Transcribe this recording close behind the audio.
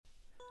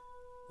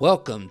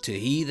Welcome to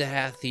He That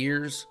Hath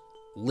Ears,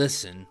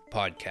 Listen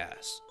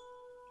podcast.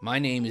 My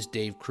name is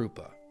Dave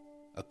Krupa,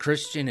 a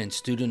Christian and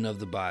student of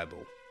the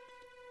Bible.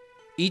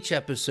 Each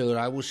episode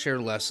I will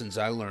share lessons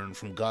I learned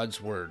from God's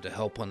Word to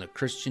help on the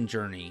Christian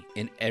journey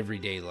in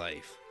everyday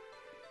life.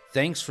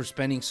 Thanks for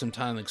spending some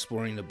time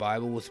exploring the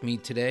Bible with me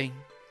today.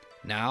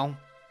 Now,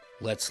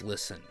 let's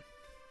listen.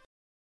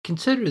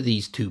 Consider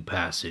these two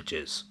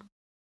passages.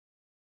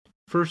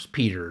 1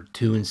 Peter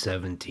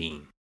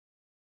 2:17.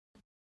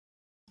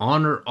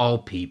 Honor all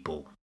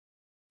people,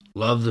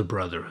 love the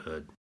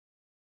brotherhood,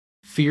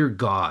 fear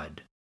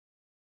God,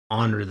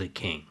 honor the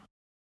king.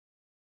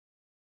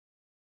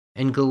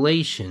 And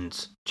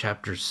Galatians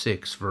chapter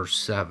 6 verse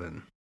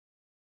 7.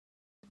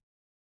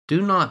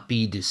 Do not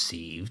be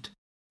deceived,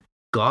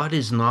 God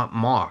is not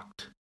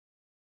mocked,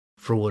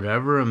 for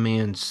whatever a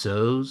man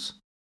sows,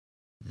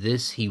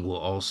 this he will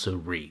also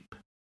reap.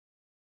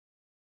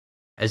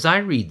 As I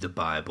read the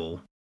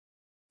Bible,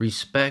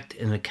 respect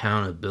and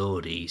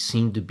accountability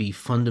seem to be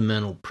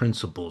fundamental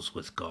principles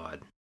with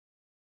God.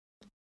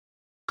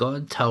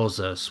 God tells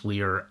us we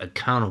are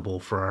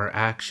accountable for our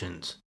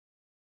actions.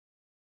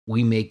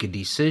 We make a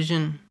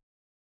decision,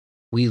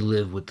 we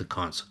live with the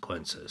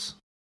consequences.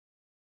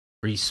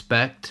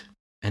 Respect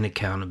and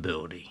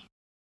accountability.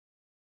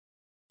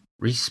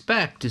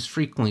 Respect is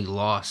frequently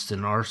lost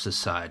in our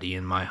society,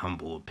 in my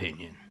humble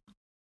opinion.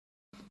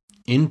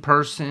 In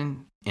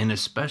person, and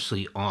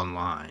especially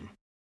online,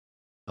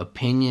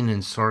 opinion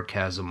and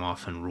sarcasm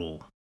often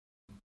rule.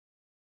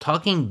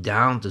 Talking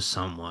down to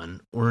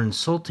someone or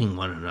insulting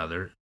one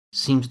another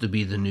seems to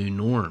be the new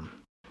norm.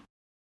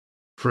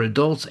 For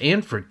adults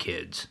and for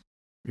kids,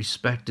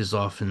 respect is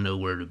often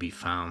nowhere to be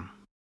found.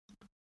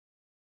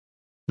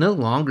 No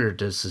longer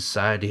does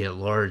society at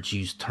large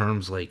use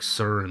terms like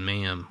sir and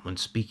ma'am when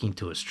speaking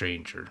to a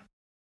stranger.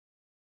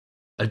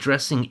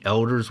 Addressing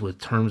elders with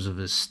terms of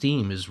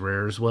esteem is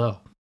rare as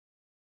well.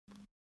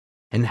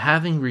 And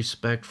having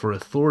respect for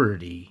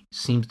authority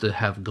seems to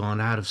have gone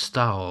out of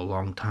style a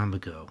long time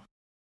ago.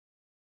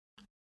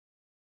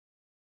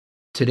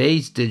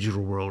 Today's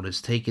digital world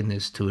has taken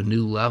this to a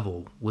new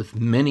level with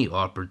many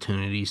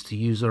opportunities to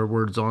use our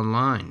words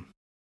online.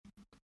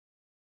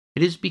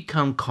 It has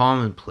become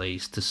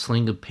commonplace to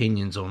sling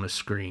opinions on a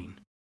screen,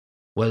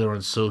 whether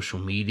on social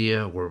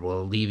media or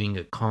while leaving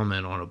a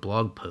comment on a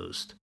blog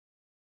post.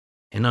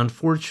 And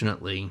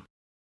unfortunately,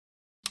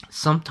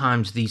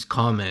 sometimes these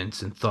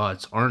comments and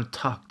thoughts aren't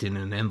tucked in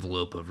an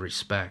envelope of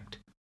respect.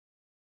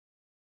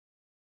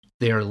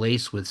 They are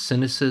laced with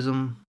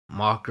cynicism,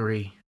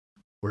 mockery,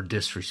 or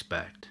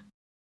disrespect.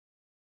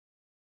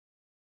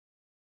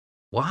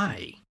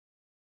 Why?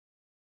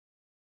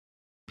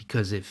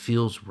 Because it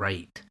feels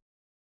right.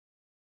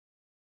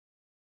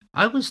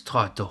 I was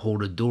taught to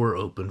hold a door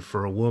open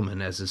for a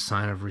woman as a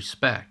sign of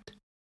respect.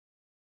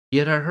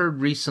 Yet I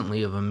heard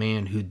recently of a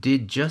man who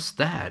did just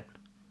that,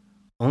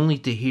 only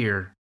to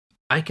hear,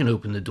 I can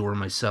open the door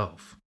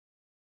myself.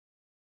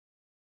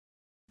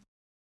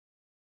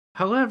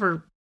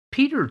 However,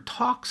 Peter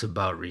talks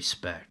about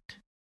respect,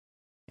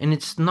 and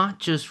it's not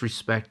just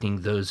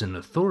respecting those in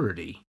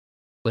authority,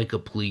 like a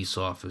police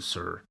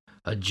officer,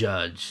 a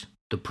judge,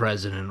 the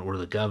president, or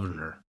the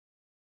governor.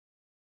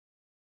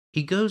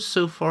 He goes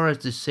so far as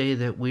to say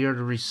that we are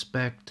to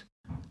respect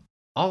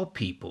all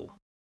people,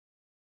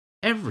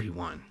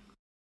 everyone.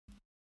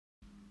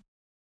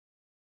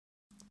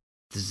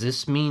 Does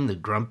this mean the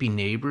grumpy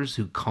neighbors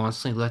who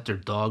constantly let their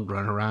dog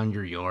run around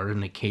your yard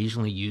and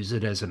occasionally use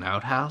it as an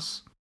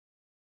outhouse?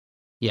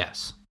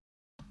 Yes.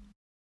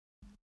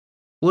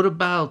 What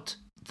about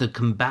the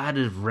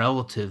combative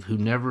relative who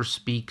never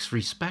speaks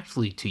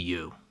respectfully to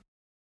you?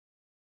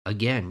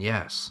 Again,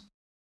 yes.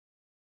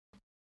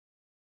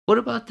 What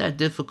about that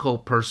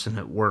difficult person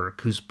at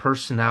work whose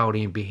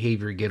personality and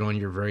behavior get on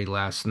your very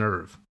last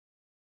nerve?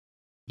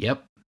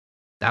 Yep,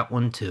 that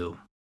one too.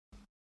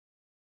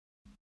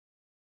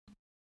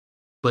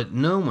 But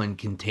no one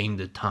can tame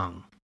the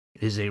tongue.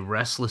 It is a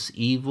restless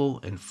evil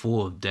and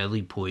full of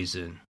deadly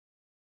poison.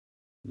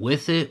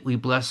 With it we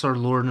bless our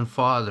Lord and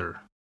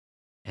Father,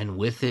 and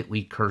with it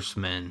we curse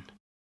men,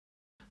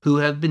 who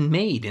have been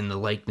made in the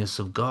likeness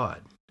of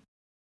God.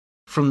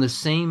 From the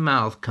same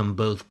mouth come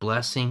both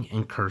blessing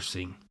and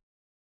cursing.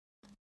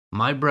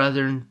 My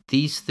brethren,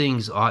 these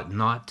things ought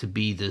not to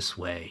be this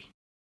way.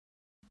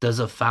 Does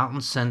a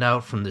fountain send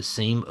out from the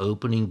same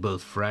opening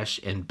both fresh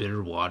and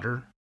bitter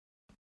water?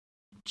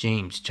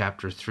 James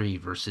chapter 3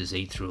 verses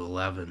 8 through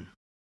 11.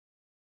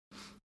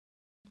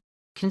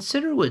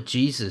 Consider what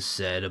Jesus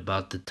said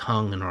about the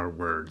tongue and our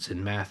words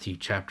in Matthew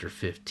chapter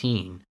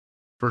 15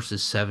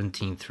 verses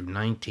 17 through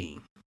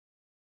 19.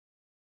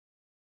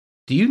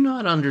 Do you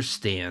not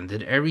understand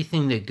that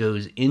everything that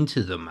goes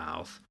into the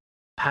mouth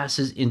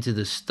passes into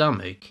the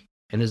stomach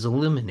and is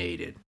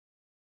eliminated?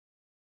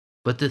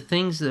 But the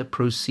things that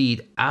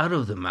proceed out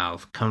of the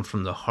mouth come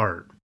from the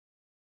heart,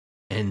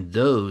 and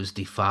those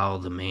defile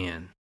the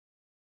man.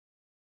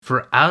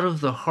 For out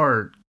of the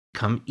heart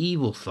come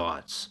evil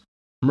thoughts,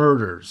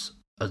 murders,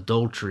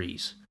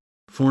 adulteries,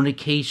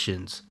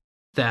 fornications,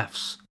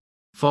 thefts,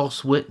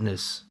 false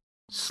witness,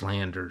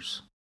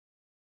 slanders.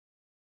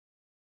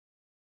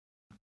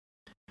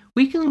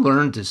 We can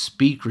learn to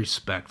speak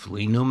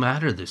respectfully no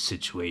matter the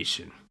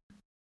situation,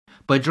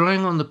 by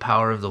drawing on the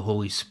power of the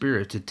Holy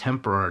Spirit to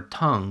temper our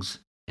tongues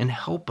and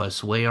help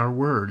us weigh our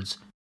words.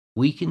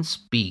 We can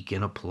speak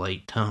in a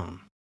polite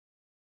tone.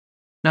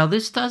 Now,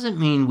 this doesn't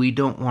mean we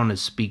don't want to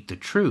speak the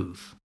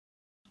truth.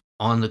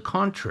 On the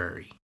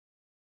contrary,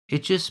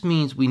 it just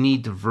means we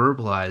need to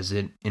verbalize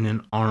it in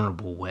an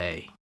honorable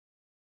way.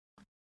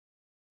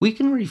 We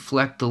can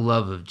reflect the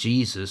love of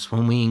Jesus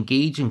when we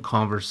engage in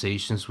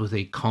conversations with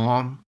a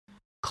calm,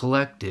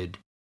 collected,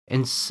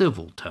 and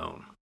civil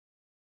tone.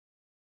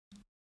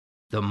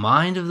 The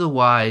mind of the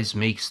wise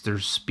makes their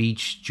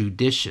speech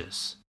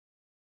judicious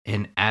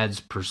and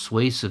adds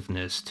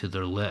persuasiveness to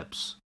their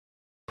lips.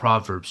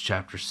 Proverbs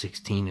chapter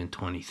 16 and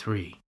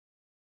 23.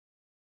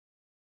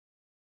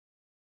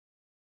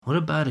 What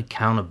about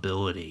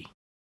accountability?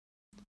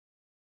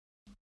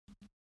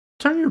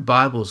 Turn your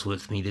Bibles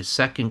with me to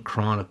 2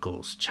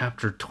 Chronicles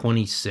chapter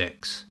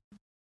 26.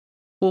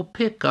 We'll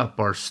pick up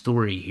our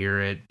story here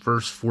at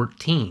verse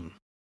 14.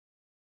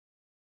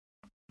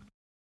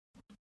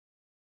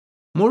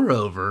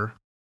 Moreover,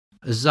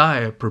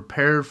 Uzziah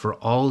prepared for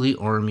all the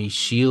army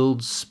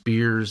shields,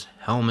 spears,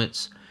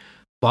 helmets,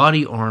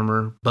 body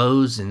armor,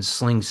 bows, and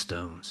sling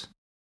stones.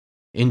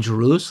 In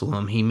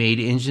Jerusalem he made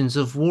engines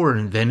of war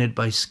invented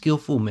by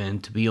skillful men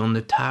to be on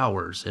the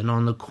towers and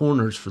on the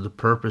corners for the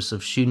purpose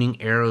of shooting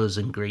arrows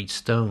and great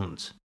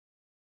stones.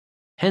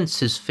 Hence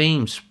his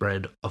fame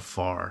spread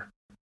afar,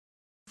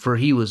 for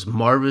he was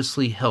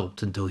marvelously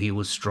helped until he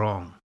was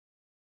strong.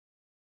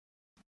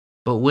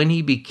 But when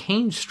he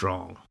became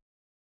strong,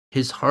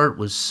 his heart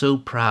was so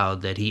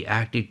proud that he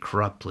acted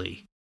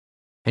corruptly,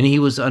 and he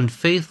was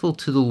unfaithful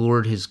to the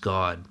Lord his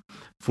God,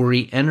 for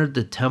he entered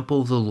the temple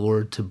of the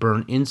Lord to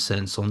burn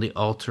incense on the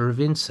altar of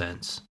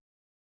incense.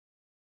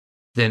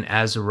 Then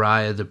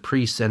Azariah the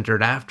priest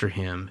entered after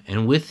him,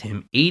 and with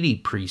him 80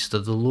 priests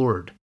of the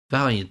Lord,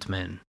 valiant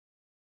men.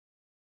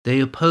 They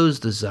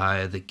opposed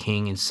Uzziah the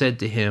king and said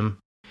to him,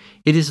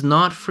 "It is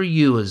not for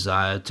you,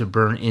 Uzziah, to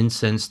burn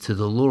incense to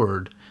the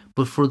Lord,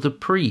 but for the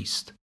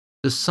priests,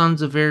 the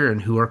sons of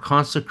Aaron, who are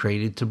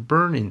consecrated to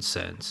burn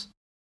incense.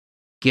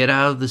 Get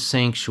out of the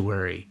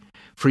sanctuary,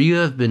 for you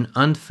have been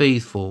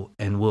unfaithful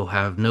and will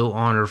have no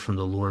honor from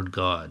the Lord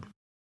God."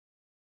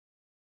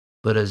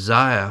 But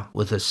Uzziah,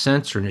 with a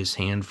censer in his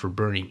hand for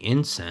burning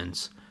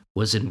incense,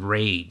 was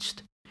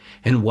enraged.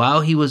 And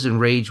while he was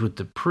enraged with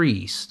the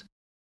priest,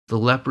 the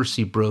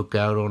leprosy broke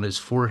out on his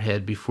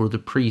forehead before the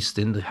priest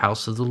in the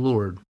house of the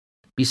Lord,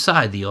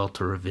 beside the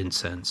altar of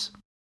incense.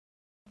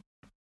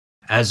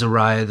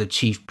 Azariah the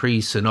chief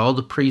priest and all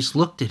the priests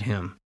looked at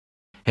him,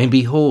 and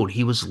behold,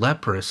 he was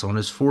leprous on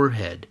his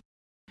forehead.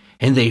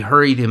 And they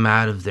hurried him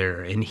out of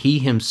there, and he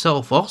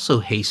himself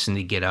also hastened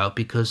to get out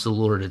because the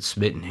Lord had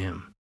smitten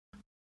him.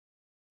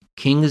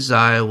 King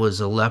Uzziah was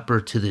a leper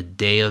to the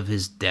day of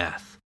his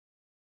death,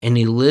 and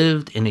he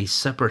lived in a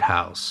separate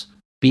house,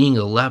 being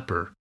a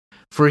leper,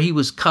 for he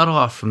was cut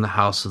off from the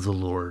house of the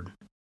Lord.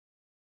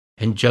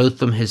 And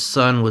Jotham his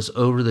son was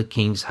over the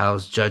king's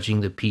house,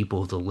 judging the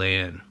people of the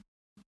land.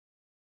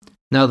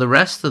 Now the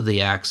rest of the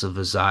acts of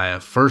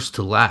Uzziah, first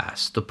to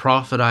last, the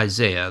prophet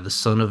Isaiah, the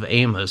son of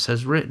Amos,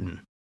 has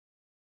written.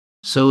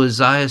 So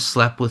Uzziah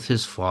slept with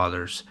his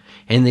fathers,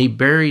 and they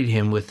buried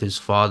him with his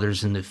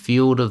fathers in the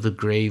field of the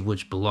grave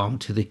which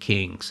belonged to the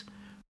kings.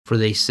 For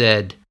they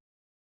said,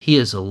 "He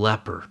is a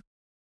leper."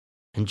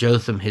 And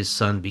Jotham his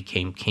son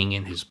became king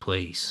in his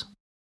place.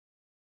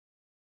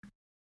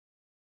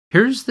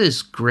 Here's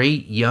this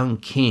great young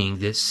king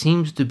that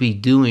seems to be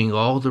doing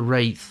all the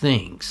right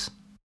things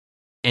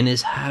and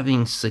is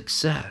having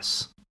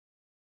success.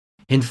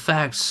 In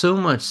fact, so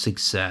much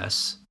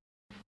success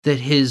that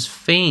his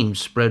fame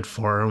spread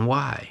far and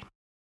wide.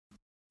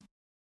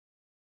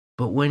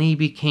 But when he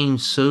became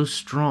so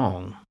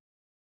strong,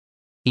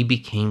 he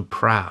became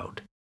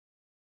proud.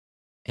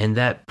 And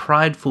that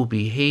prideful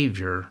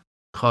behavior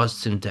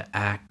caused him to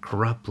act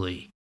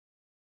corruptly.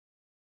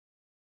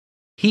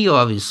 He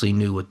obviously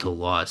knew what the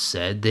law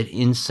said, that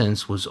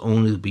incense was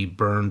only to be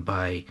burned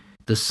by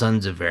the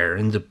sons of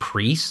Aaron, the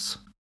priests.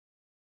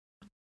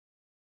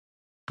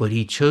 But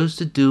he chose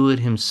to do it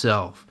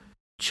himself,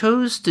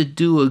 chose to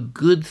do a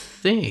good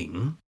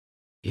thing.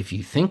 If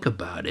you think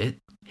about it,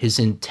 his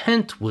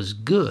intent was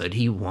good.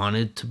 He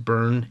wanted to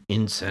burn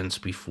incense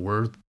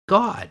before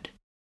God.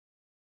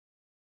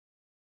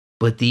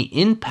 But the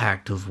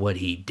impact of what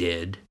he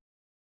did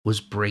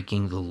was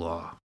breaking the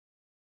law.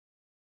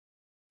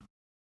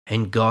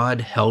 And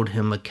God held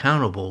him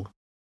accountable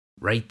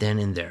right then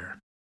and there.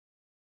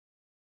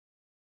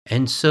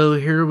 And so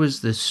here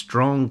was this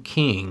strong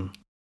king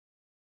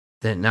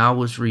that now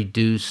was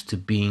reduced to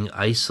being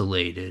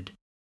isolated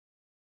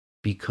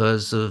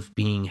because of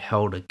being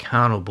held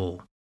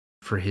accountable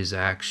for his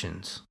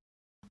actions.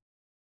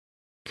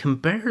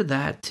 Compare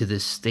that to the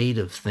state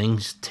of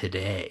things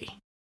today.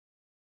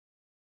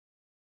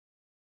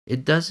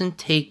 It doesn't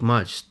take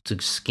much to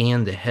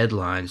scan the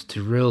headlines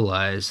to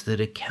realize that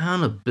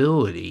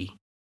accountability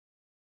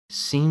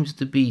seems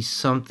to be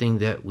something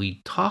that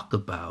we talk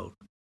about,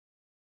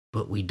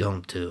 but we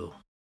don't do.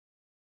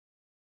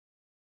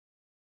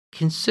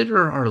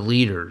 Consider our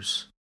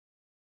leaders.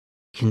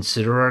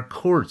 Consider our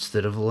courts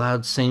that have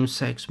allowed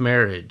same-sex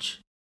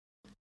marriage.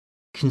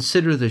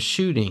 Consider the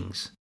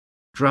shootings,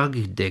 drug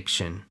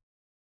addiction.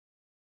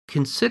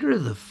 Consider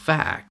the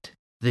fact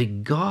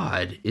that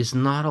God is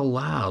not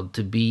allowed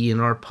to be in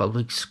our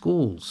public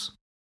schools.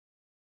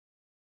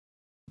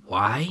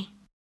 Why?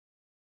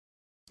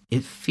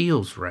 It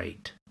feels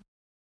right.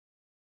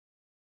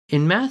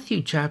 In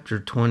Matthew chapter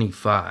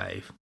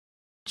 25,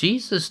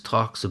 Jesus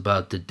talks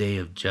about the day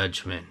of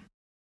judgment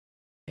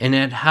and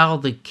at how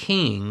the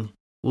king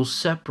will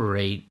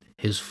separate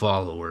his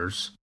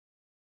followers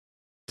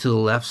to the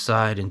left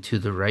side and to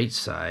the right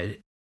side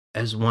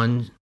as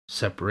one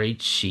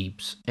separates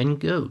sheep and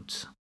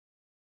goats.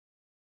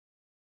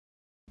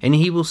 And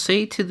he will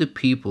say to the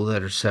people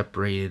that are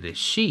separated as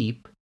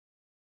sheep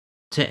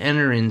to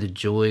enter in the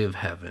joy of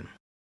heaven.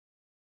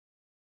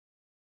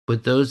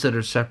 But those that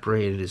are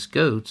separated as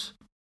goats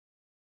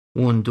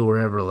will endure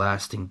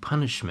everlasting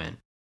punishment.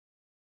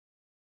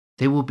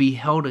 They will be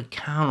held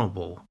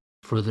accountable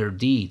for their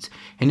deeds.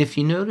 And if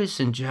you notice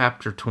in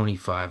chapter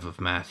 25 of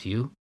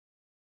Matthew,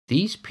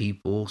 these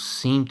people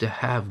seem to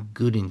have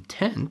good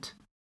intent.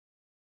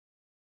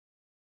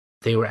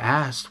 They were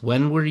asked,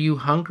 when were you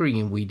hungry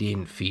and we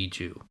didn't feed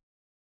you?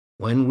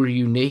 When were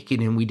you naked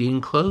and we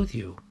didn't clothe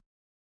you?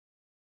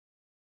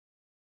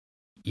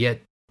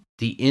 Yet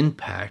the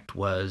impact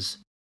was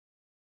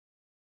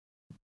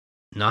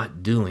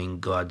not doing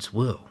God's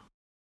will.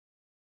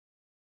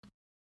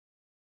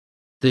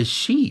 The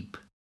sheep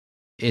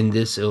in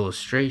this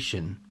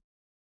illustration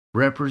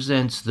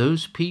represents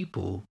those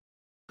people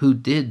who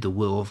did the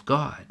will of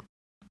God.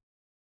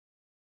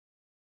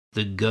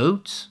 The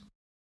goats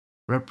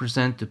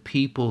represent the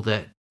people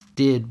that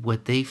did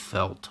what they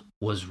felt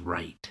was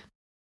right.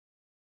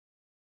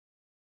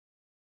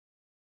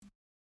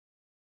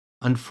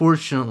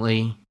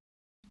 Unfortunately,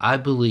 I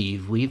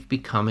believe we've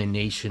become a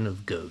nation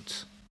of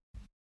goats.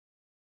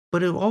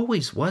 But it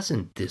always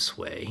wasn't this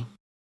way.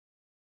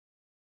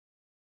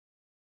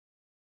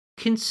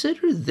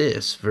 Consider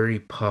this very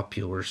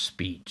popular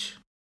speech.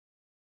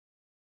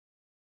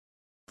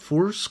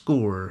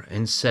 fourscore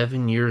and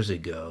 7 years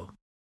ago,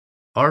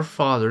 our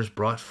fathers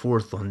brought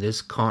forth on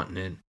this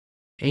continent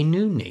a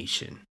new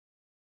nation,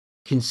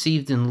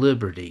 conceived in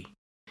liberty,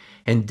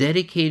 and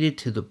dedicated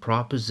to the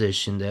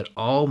proposition that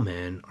all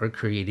men are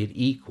created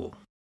equal.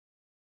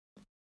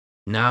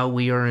 Now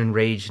we are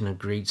enraged in a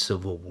great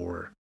civil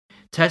war,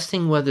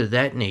 testing whether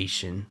that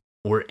nation,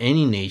 or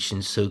any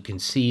nation so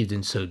conceived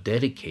and so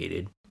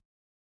dedicated,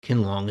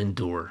 can long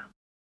endure.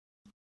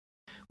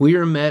 We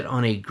are met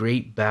on a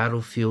great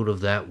battlefield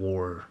of that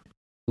war.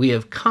 We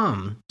have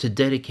come to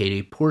dedicate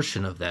a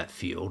portion of that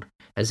field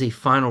as a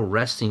final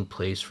resting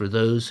place for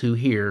those who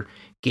here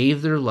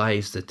gave their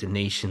lives that the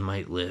nation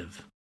might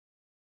live.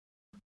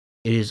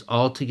 It is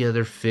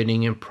altogether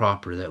fitting and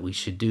proper that we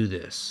should do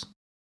this.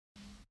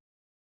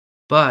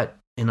 But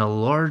in a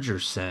larger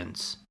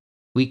sense,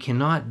 we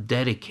cannot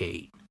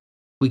dedicate,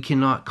 we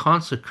cannot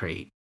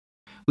consecrate,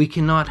 we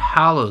cannot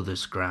hallow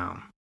this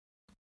ground.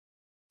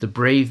 The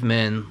brave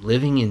men,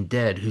 living and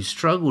dead, who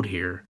struggled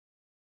here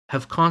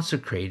have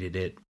consecrated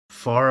it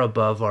far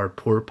above our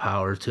poor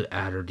power to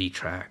add or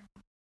detract.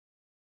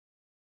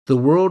 The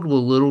world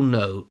will little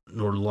note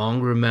nor long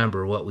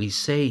remember what we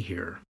say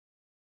here,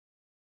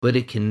 but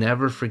it can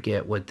never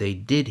forget what they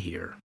did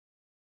here.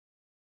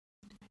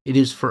 It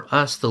is for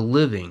us, the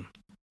living,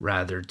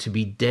 rather, to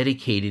be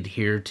dedicated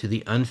here to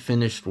the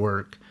unfinished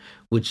work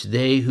which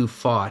they who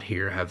fought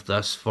here have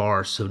thus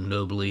far so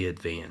nobly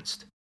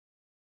advanced.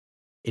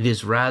 It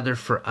is rather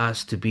for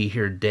us to be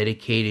here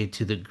dedicated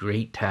to the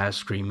great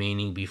task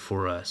remaining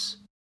before us,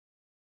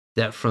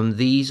 that from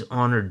these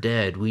honored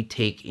dead we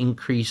take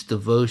increased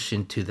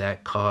devotion to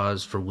that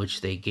cause for which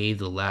they gave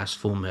the last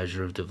full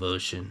measure of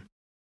devotion,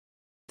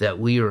 that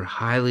we are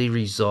highly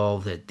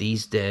resolved that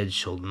these dead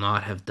shall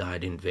not have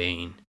died in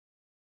vain,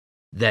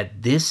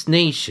 that this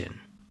nation,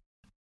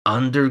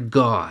 under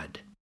God,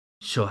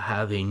 shall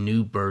have a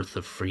new birth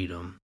of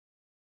freedom,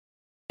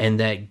 and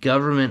that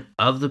government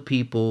of the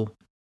people,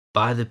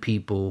 by the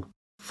people,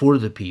 for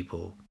the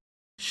people,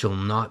 shall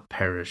not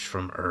perish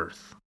from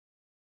earth.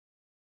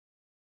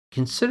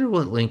 Consider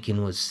what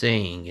Lincoln was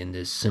saying in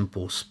this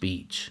simple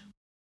speech.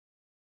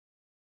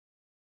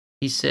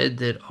 He said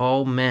that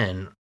all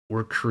men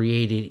were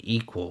created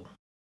equal.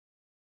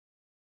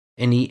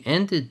 And he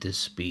ended the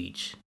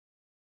speech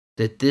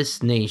that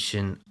this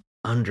nation,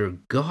 under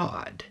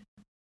God,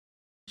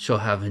 shall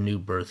have a new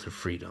birth of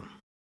freedom.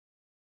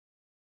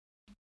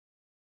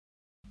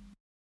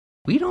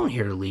 We don't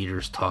hear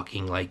leaders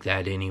talking like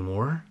that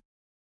anymore.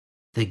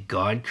 That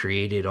God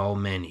created all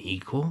men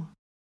equal.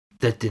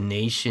 That the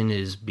nation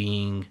is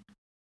being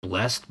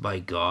blessed by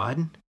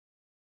God.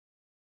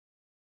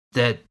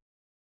 That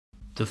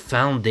the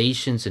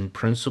foundations and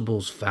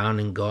principles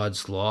found in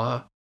God's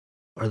law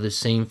are the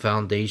same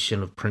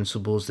foundation of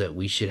principles that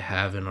we should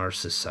have in our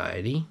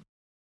society.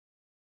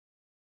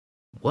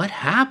 What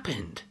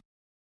happened?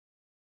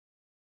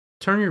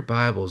 Turn your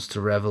Bibles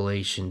to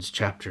Revelations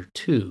chapter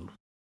 2.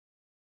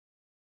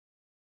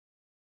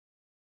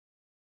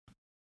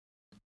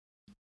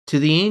 To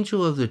the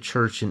angel of the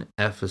church in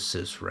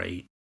Ephesus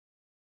write,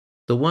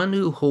 the one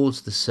who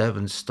holds the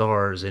 7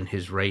 stars in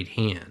his right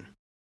hand,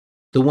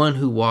 the one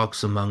who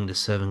walks among the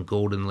 7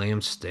 golden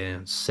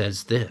lampstands,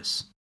 says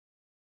this: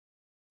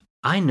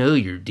 I know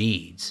your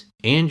deeds,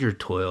 and your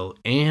toil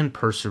and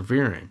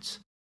perseverance,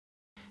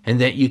 and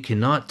that you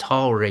cannot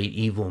tolerate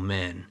evil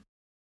men,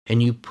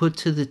 and you put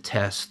to the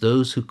test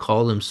those who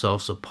call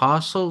themselves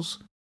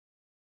apostles,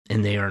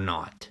 and they are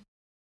not.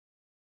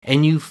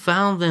 And you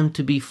found them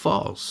to be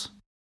false.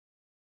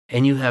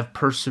 And you have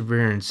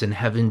perseverance and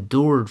have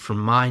endured for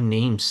my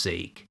name's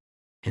sake,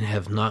 and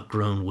have not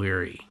grown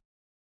weary.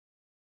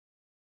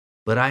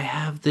 But I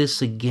have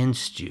this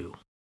against you,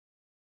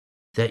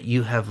 that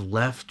you have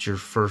left your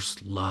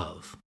first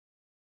love.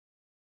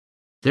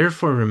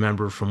 Therefore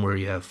remember from where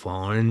you have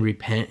fallen, and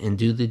repent and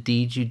do the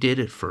deeds you did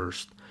at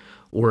first,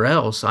 or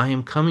else I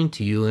am coming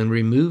to you and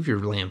remove your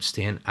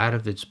lampstand out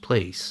of its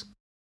place,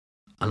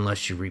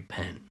 unless you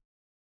repent.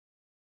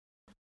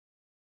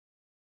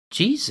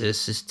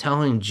 Jesus is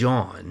telling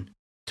John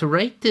to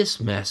write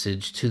this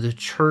message to the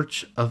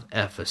church of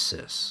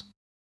Ephesus.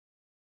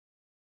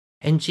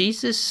 And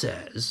Jesus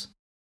says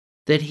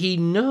that he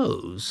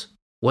knows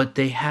what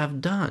they have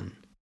done.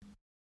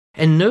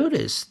 And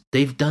notice,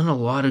 they've done a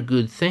lot of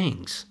good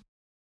things.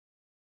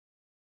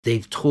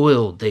 They've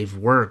toiled, they've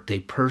worked, they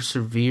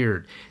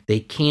persevered.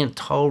 They can't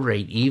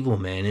tolerate evil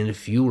men. And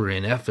if you were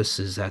in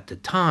Ephesus at the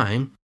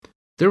time,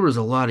 there was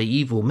a lot of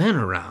evil men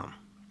around.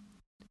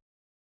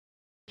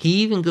 He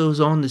even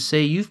goes on to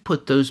say, you've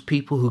put those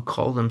people who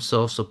call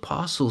themselves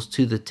apostles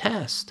to the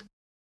test,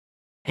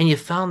 and you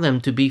found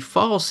them to be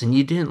false, and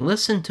you didn't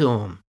listen to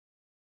them.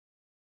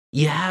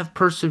 You have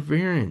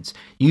perseverance.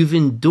 You've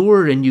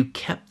endured, and you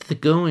kept the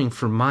going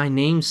for my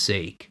name's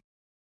sake.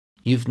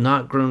 You've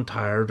not grown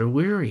tired or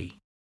weary.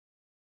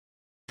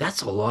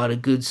 That's a lot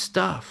of good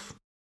stuff.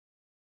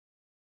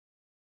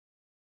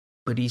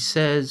 But he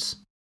says,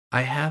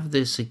 I have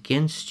this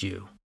against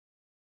you,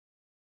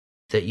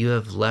 that you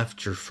have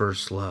left your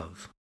first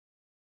love.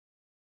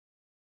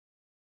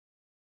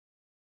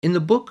 In the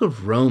book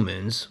of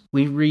Romans,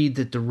 we read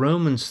that the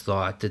Romans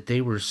thought that they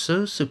were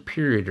so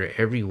superior to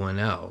everyone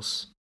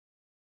else.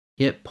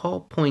 Yet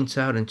Paul points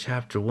out in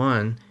chapter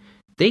 1,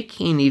 they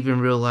can't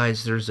even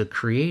realize there's a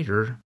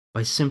creator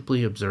by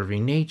simply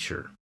observing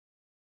nature.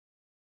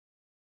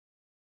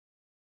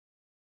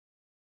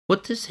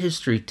 What does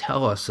history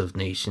tell us of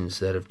nations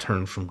that have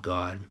turned from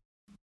God,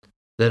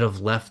 that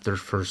have left their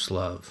first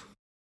love?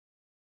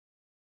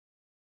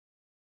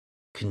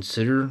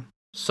 Consider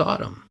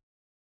Sodom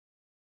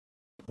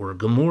or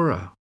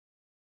Gomorrah.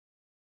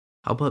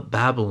 How about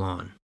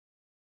Babylon,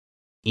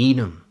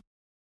 Edom,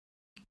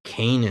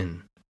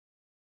 Canaan,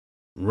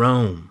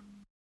 Rome,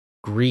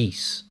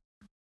 Greece?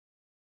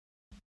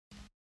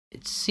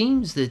 It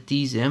seems that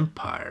these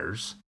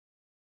empires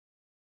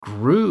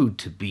grew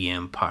to be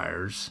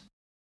empires,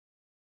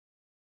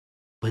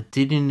 but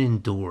didn't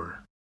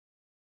endure.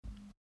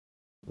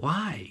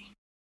 Why?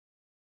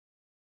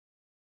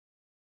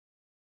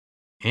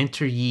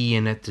 Enter ye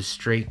in at the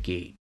strait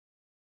gate,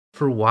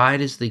 for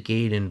wide is the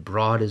gate and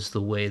broad is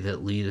the way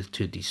that leadeth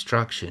to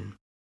destruction,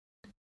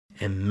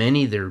 and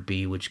many there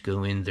be which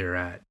go in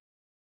thereat.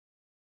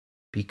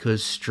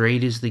 Because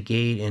strait is the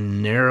gate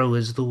and narrow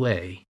is the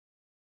way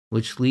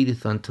which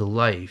leadeth unto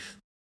life,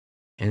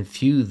 and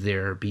few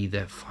there be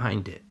that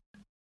find it.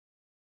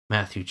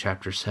 Matthew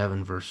chapter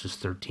 7, verses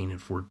 13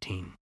 and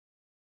 14.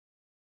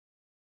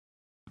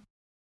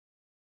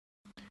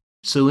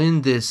 So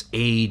in this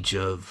age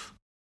of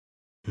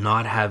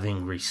not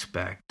having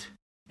respect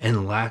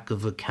and lack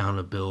of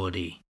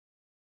accountability,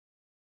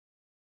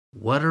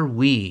 what are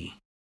we,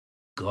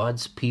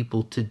 God's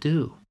people, to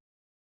do?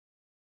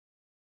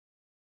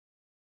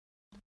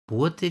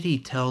 What did he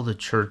tell the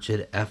church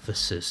at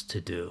Ephesus to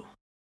do?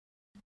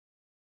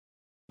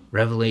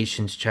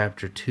 Revelations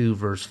chapter 2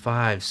 verse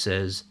 5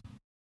 says,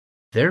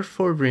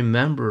 therefore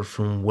remember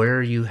from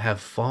where you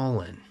have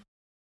fallen,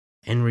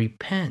 and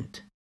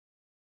repent,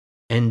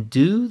 and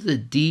do the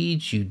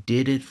deeds you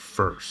did at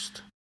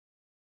first.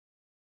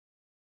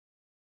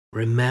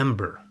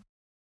 Remember,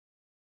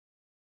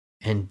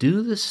 and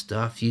do the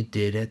stuff you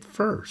did at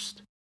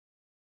first.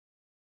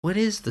 What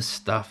is the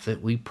stuff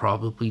that we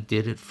probably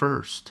did at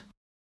first?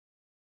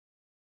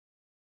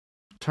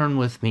 Turn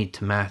with me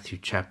to Matthew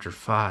chapter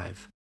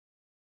 5,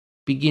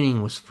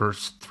 beginning with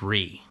verse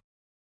 3.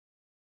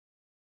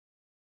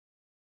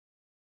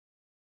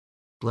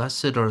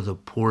 Blessed are the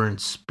poor in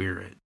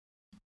spirit,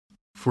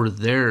 for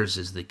theirs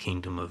is the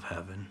kingdom of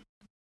heaven.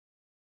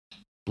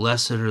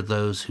 Blessed are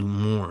those who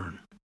mourn,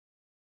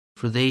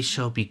 for they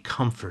shall be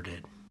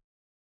comforted.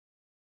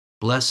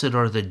 Blessed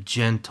are the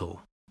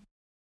gentle,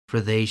 for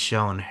they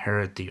shall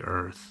inherit the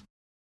earth.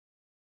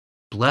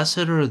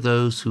 Blessed are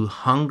those who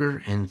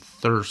hunger and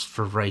thirst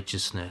for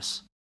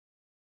righteousness,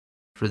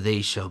 for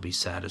they shall be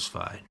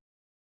satisfied.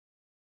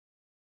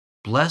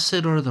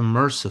 Blessed are the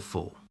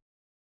merciful,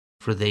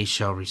 for they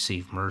shall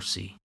receive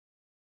mercy.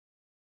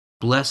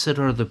 Blessed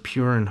are the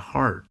pure in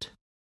heart,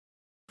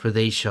 for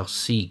they shall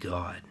see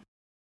God.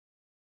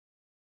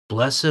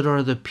 Blessed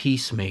are the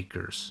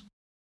peacemakers,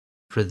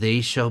 for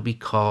they shall be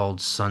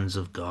called sons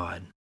of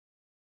God.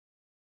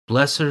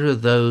 Blessed are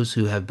those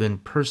who have been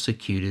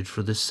persecuted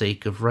for the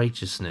sake of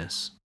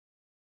righteousness,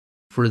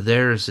 for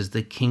theirs is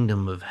the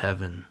kingdom of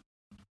heaven.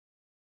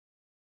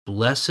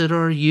 Blessed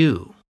are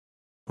you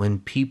when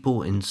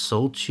people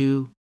insult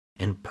you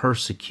and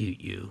persecute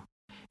you,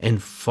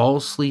 and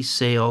falsely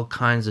say all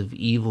kinds of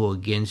evil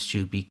against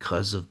you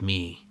because of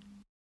me.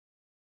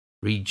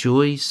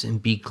 Rejoice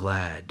and be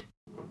glad,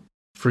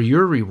 for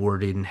your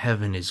reward in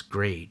heaven is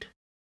great.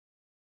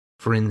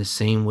 For in the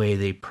same way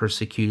they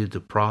persecuted the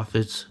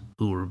prophets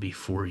who were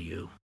before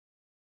you.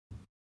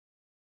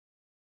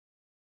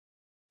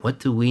 What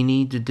do we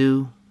need to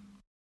do?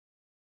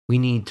 We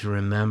need to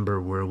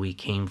remember where we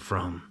came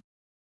from.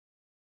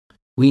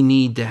 We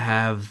need to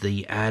have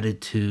the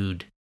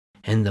attitude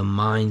and the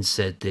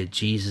mindset that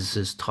Jesus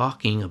is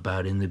talking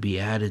about in the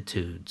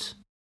Beatitudes.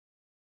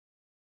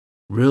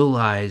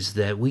 Realize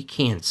that we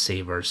can't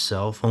save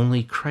ourselves,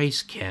 only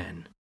Christ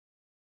can.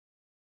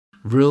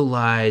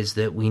 Realize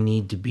that we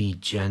need to be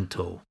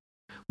gentle.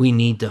 We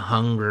need to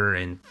hunger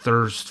and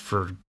thirst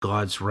for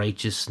God's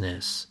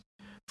righteousness,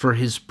 for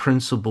His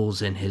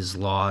principles and His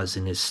laws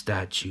and His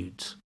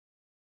statutes.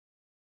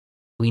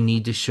 We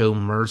need to show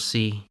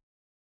mercy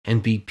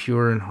and be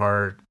pure in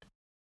heart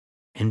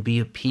and be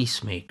a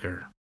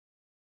peacemaker.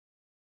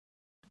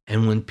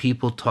 And when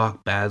people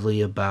talk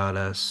badly about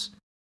us,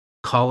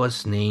 call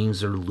us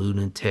names or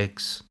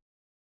lunatics,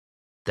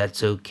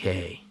 that's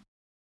okay.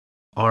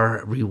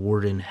 Our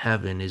reward in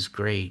heaven is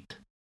great.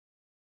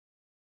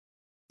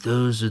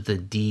 Those are the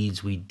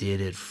deeds we did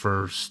at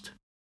first,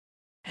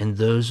 and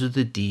those are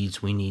the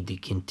deeds we need to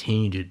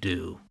continue to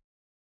do,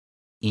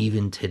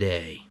 even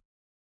today,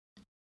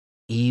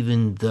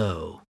 even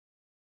though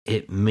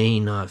it may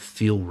not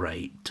feel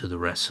right to the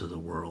rest of the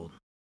world.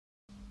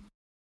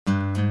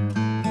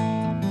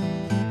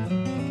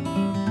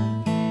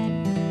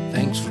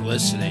 Thanks for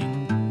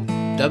listening.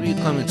 W.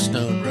 Clement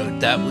Stone wrote,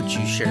 "That which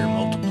you share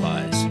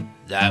multiplies,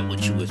 that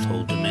which you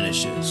withhold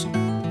diminishes."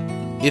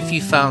 If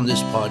you found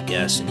this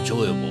podcast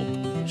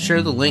enjoyable,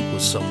 share the link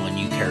with someone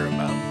you care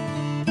about.